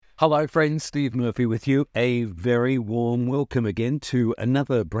Hello friends, Steve Murphy with you. A very warm welcome again to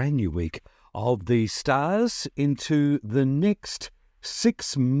another brand new week of the stars into the next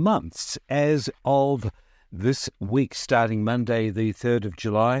 6 months as of this week starting Monday the 3rd of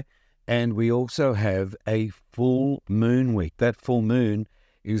July. And we also have a full moon week. That full moon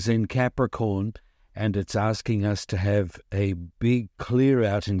is in Capricorn and it's asking us to have a big clear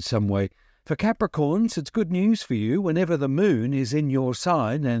out in some way. For Capricorns, it's good news for you whenever the moon is in your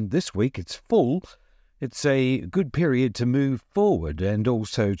sign, and this week it's full. It's a good period to move forward and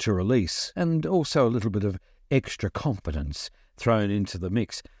also to release, and also a little bit of extra confidence thrown into the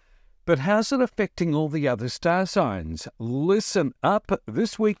mix. But how's it affecting all the other star signs? Listen up.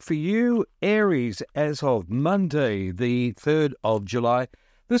 This week for you, Aries, as of Monday, the 3rd of July.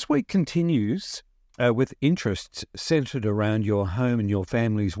 This week continues with interests centered around your home and your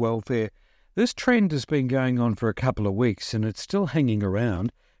family's welfare. This trend has been going on for a couple of weeks and it's still hanging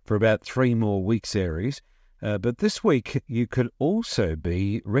around for about 3 more weeks, Aries. But this week you could also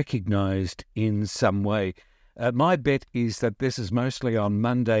be recognised in some way. My bet is that this is mostly on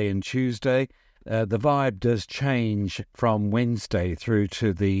Monday and Tuesday. The vibe does change from Wednesday through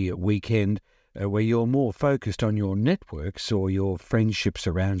to the weekend where you're more focused on your networks or your friendships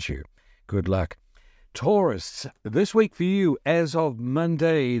around you. Good luck. Taurus, this week for you, as of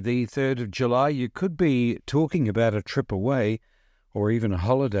Monday, the 3rd of July, you could be talking about a trip away or even a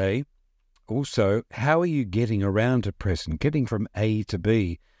holiday. Also, how are you getting around at present, getting from A to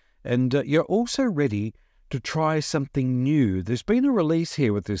B? And you're also ready to try something new. There's been a release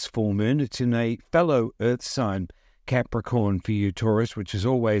here with this full moon. It's in a fellow Earth sign, Capricorn, for you, Taurus, which is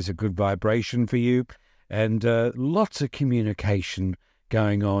always a good vibration for you. And lots of communication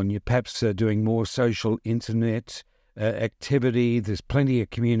going on. You're perhaps doing more social internet activity. There's plenty of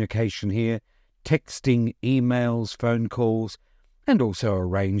communication here, texting, emails, phone calls, and also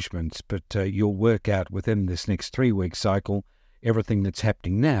arrangements. But you'll work out within this next 3-week cycle, everything that's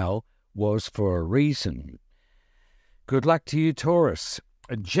happening now was for a reason. Good luck to you, Taurus.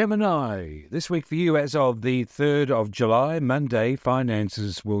 Gemini, this week for you as of the 3rd of July, Monday,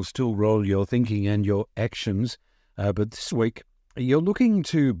 finances will still roll your thinking and your actions. But this week, you're looking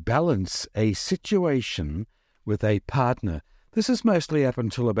to balance a situation with a partner. This is mostly up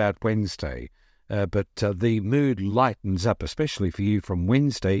until about Wednesday, but the mood lightens up, especially for you from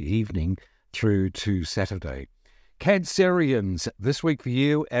Wednesday evening through to Saturday. Cancerians, this week for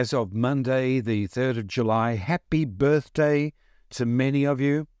you as of Monday, the 3rd of July. Happy birthday to many of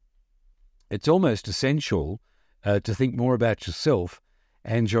you. It's almost essential to think more about yourself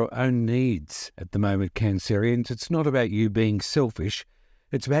and your own needs at the moment, Cancerians. It's not about you being selfish.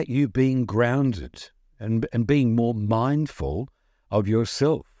 It's about you being grounded and being more mindful of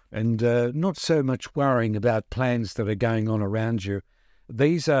yourself and not so much worrying about plans that are going on around you.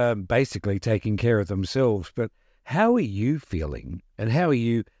 These are basically taking care of themselves. But how are you feeling and how are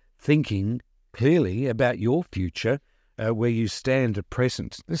you thinking clearly about your future, where you stand at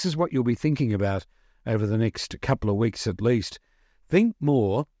present? This is what you'll be thinking about over the next couple of weeks at least. Think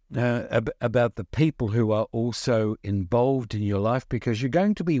more about the people who are also involved in your life because you're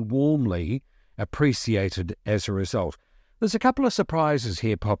going to be warmly appreciated as a result. There's a couple of surprises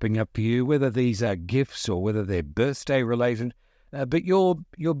here popping up for you, whether these are gifts or whether they're birthday related, but you're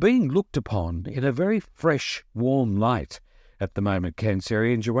being looked upon in a very fresh, warm light at the moment,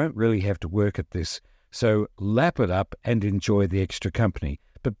 Cancerians. You won't really have to work at this, so lap it up and enjoy the extra company,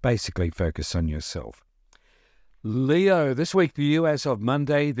 but basically focus on yourself. Leo, this week for you as of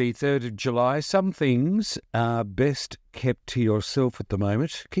Monday, the 3rd of July, some things are best kept to yourself at the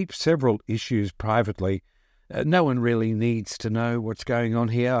moment. Keep several issues privately. No one really needs to know what's going on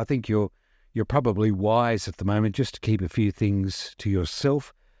here. I think you're probably wise at the moment just to keep a few things to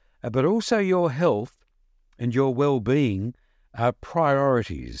yourself. But also your health and your well-being are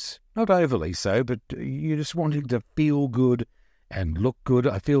priorities. Not overly so, but you're just wanting to feel good and look good.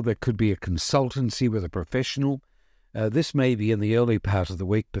 I feel there could be a consultancy with a professional. This may be in the early part of the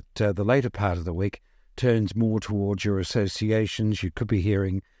week, but the later part of the week turns more towards your associations. You could be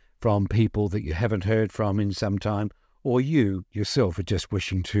hearing from people that you haven't heard from in some time, or you yourself are just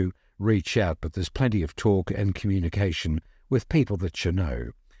wishing to reach out, but there's plenty of talk and communication with people that you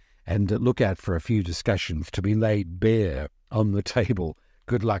know. And look out for a few discussions to be laid bare on the table.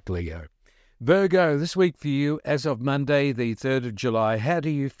 Good luck, Leo. Virgo, this week for you as of Monday, the 3rd of July, how do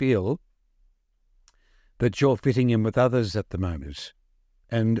you feel that you're fitting in with others at the moment?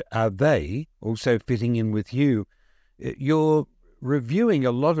 And are they also fitting in with you? You're reviewing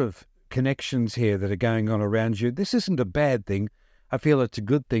a lot of connections here that are going on around you. This isn't a bad thing. I feel it's a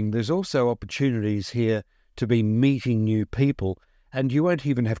good thing. There's also opportunities here to be meeting new people and you won't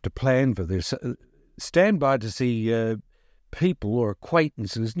even have to plan for this. Stand by to see people or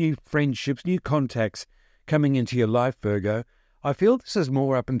acquaintances, new friendships, new contacts coming into your life, Virgo. I feel this is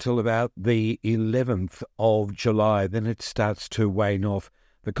more up until about the 11th of July. Then it starts to wane off.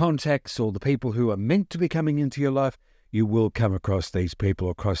 The contacts or the people who are meant to be coming into your life, you will come across these people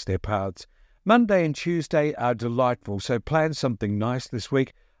or cross their paths. Monday and Tuesday are delightful, so plan something nice this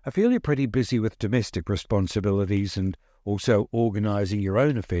week. I feel you're pretty busy with domestic responsibilities and also organising your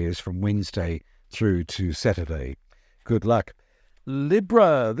own affairs from Wednesday through to Saturday. Good luck.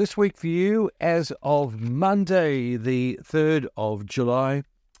 Libra, this week for you as of Monday, the 3rd of July.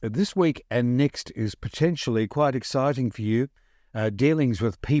 This week and next is potentially quite exciting for you. Dealings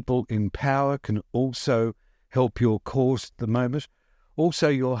with people in power can also help your cause at the moment. Also,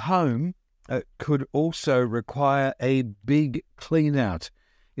 your home could also require a big clean out.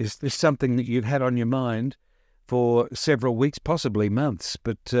 Is this something that you've had on your mind for several weeks, possibly months,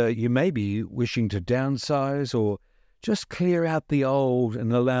 but you may be wishing to downsize or just clear out the old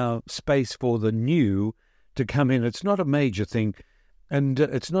and allow space for the new to come in. It's not a major thing, and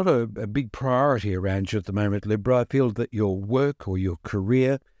it's not a big priority around you at the moment, Libra. I feel that your work or your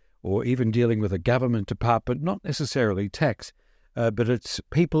career or even dealing with a government department, not necessarily tax, but it's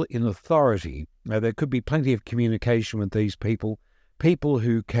people in authority. Now, there could be plenty of communication with these people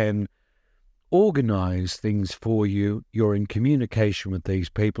who can organise things for you. You're in communication with these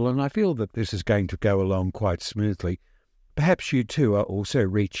people, and I feel that this is going to go along quite smoothly. Perhaps you too are also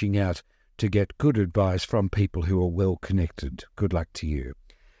reaching out to get good advice from people who are well connected. Good luck to you.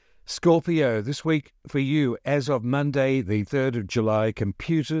 Scorpio, this week for you, as of Monday, the 3rd of July,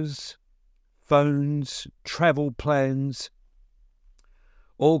 computers, phones, travel plans,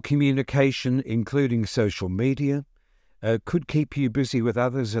 all communication, including social media, could keep you busy with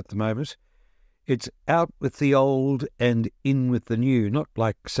others at the moment. It's out with the old and in with the new, not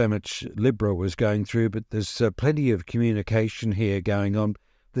like so much Libra was going through, but there's plenty of communication here going on.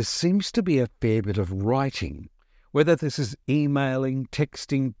 There seems to be a fair bit of writing, whether this is emailing,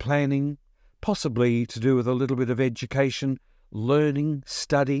 texting, planning, possibly to do with a little bit of education, learning,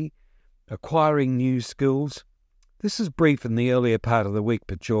 study, acquiring new skills. This is brief in the earlier part of the week,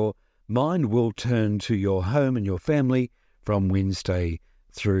 but your mind will turn to your home and your family from Wednesday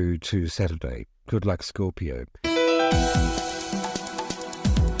through to Saturday. Good luck, Scorpio.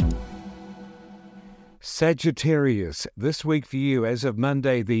 Sagittarius, this week for you, as of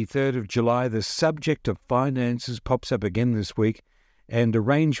Monday, the 3rd of July, the subject of finances pops up again this week, and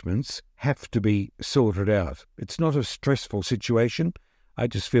arrangements have to be sorted out. It's not a stressful situation. I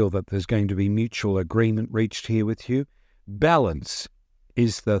just feel that there's going to be mutual agreement reached here with you. Balance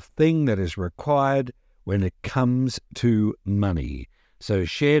is the thing that is required when it comes to money. So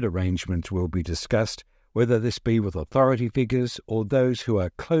shared arrangements will be discussed, whether this be with authority figures or those who are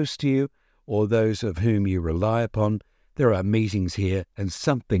close to you or those of whom you rely upon. There are meetings here and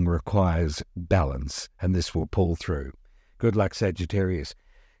something requires balance, and this will pull through. Good luck, Sagittarius.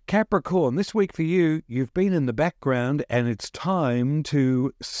 Capricorn, this week for you, you've been in the background and it's time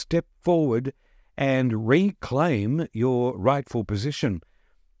to step forward and reclaim your rightful position.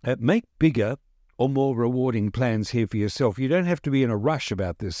 Make bigger or more rewarding plans here for yourself. You don't have to be in a rush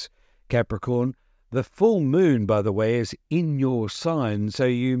about this, Capricorn. The full moon, by the way, is in your sign, so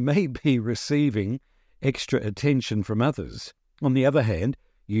you may be receiving extra attention from others. On the other hand,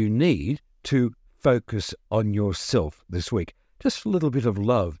 you need to focus on yourself this week. Just a little bit of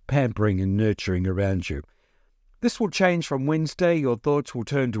love, pampering and nurturing around you. This will change from Wednesday. Your thoughts will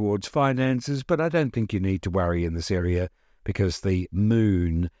turn towards finances, but I don't think you need to worry in this area because the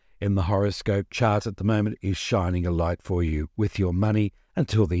moon in the horoscope chart at the moment is shining a light for you with your money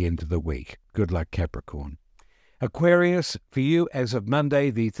until the end of the week. Good luck, Capricorn. Aquarius, for you as of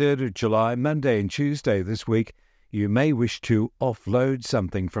Monday, the 3rd of July, Monday and Tuesday this week, you may wish to offload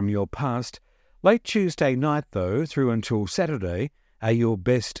something from your past. Late Tuesday night, though, through until Saturday, are your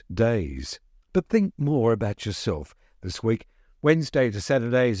best days. But think more about yourself this week. Wednesday to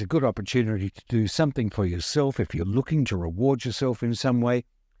Saturday is a good opportunity to do something for yourself if you're looking to reward yourself in some way.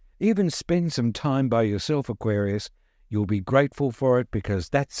 Even spend some time by yourself, Aquarius. You'll be grateful for it because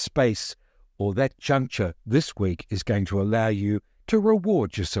that space or that juncture this week is going to allow you to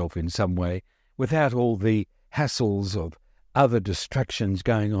reward yourself in some way without all the hassles of other distractions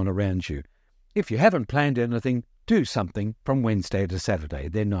going on around you. If you haven't planned anything, do something from Wednesday to Saturday.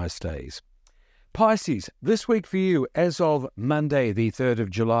 They're nice days. Pisces, this week for you, as of Monday, the 3rd of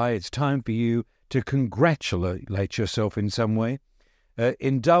July, it's time for you to congratulate yourself in some way.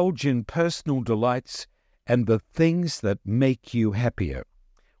 Indulge in personal delights and the things that make you happier.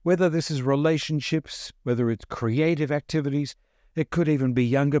 Whether this is relationships, whether it's creative activities, It could even be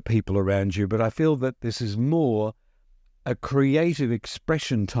younger people around you, but I feel that this is more a creative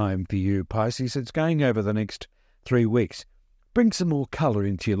expression time for you, Pisces. It's going over the next 3 weeks. Bring some more colour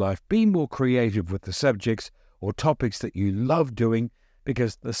into your life. Be more creative with the subjects or topics that you love doing,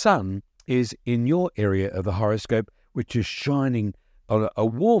 because the sun is in your area of the horoscope, which is shining a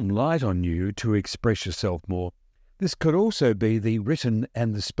warm light on you to express yourself more. This could also be the written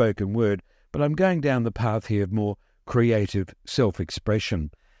and the spoken word, but I'm going down the path here of more creative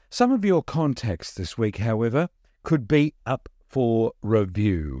self-expression. Some of your contacts this week, however, could be up for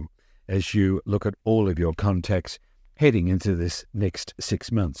review as you look at all of your contacts heading into this next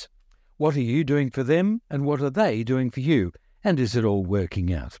 6 months. What are you doing for them, and what are they doing for you? And is it all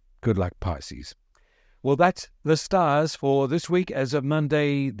working out? Good luck, Pisces. Well, that's the stars for this week as of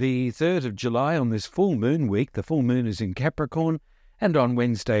Monday, the 3rd of July, on this full moon week. The full moon is in Capricorn, and on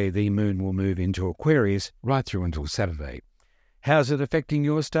Wednesday the moon will move into Aquarius right through until Saturday. How's it affecting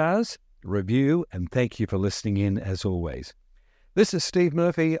your stars? Review, and thank you for listening in as always. This is Steve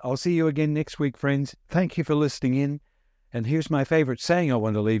Murphy. I'll see you again next week, friends. Thank you for listening in. And here's my favourite saying I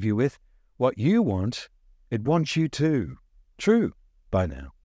want to leave you with. What you want, it wants you too. True. Bye now.